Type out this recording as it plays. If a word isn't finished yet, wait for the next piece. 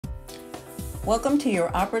Welcome to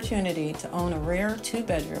your opportunity to own a rare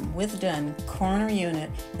 2-bedroom with den corner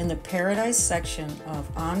unit in the Paradise section of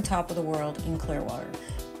On Top of the World in Clearwater.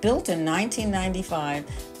 Built in 1995,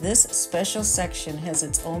 this special section has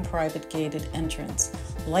its own private gated entrance.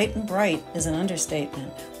 Light and bright is an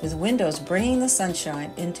understatement, with windows bringing the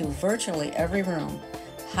sunshine into virtually every room.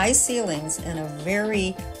 High ceilings and a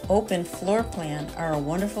very open floor plan are a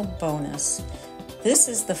wonderful bonus. This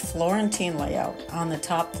is the Florentine layout on the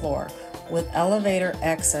top floor, with elevator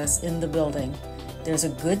access in the building. There's a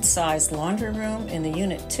good-sized laundry room in the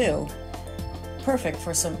unit too, perfect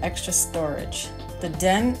for some extra storage. The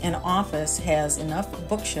den and office has enough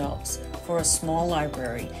bookshelves for a small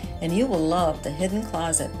library, and you will love the hidden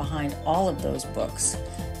closet behind all of those books.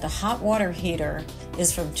 The hot water heater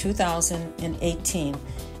is from 2018,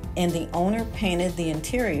 and the owner painted the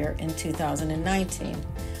interior in 2019.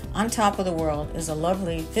 On Top of the World is a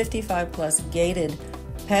lovely 55-plus gated,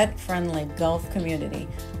 pet-friendly golf community.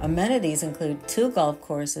 Amenities include 2 golf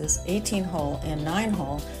courses, 18-hole and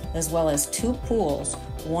 9-hole, as well as 2 pools,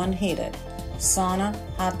 1 heated, sauna,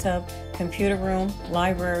 hot tub, computer room,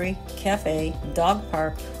 library, cafe, dog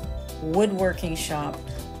park, woodworking shop,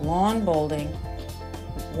 lawn bowling,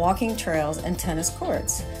 walking trails, and tennis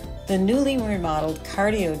courts. The newly remodeled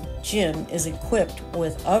cardio gym is equipped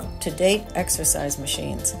with up-to-date exercise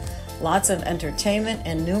machines, lots of entertainment,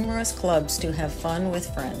 and numerous clubs to have fun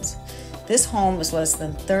with friends. This home is less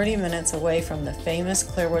than 30 minutes away from the famous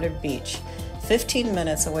Clearwater Beach, 15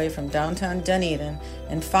 minutes away from downtown Dunedin,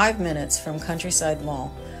 and 5 minutes from Countryside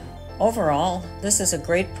Mall. Overall, this is a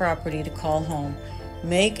great property to call home.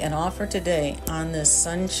 Make an offer today on this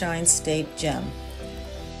Sunshine State gem.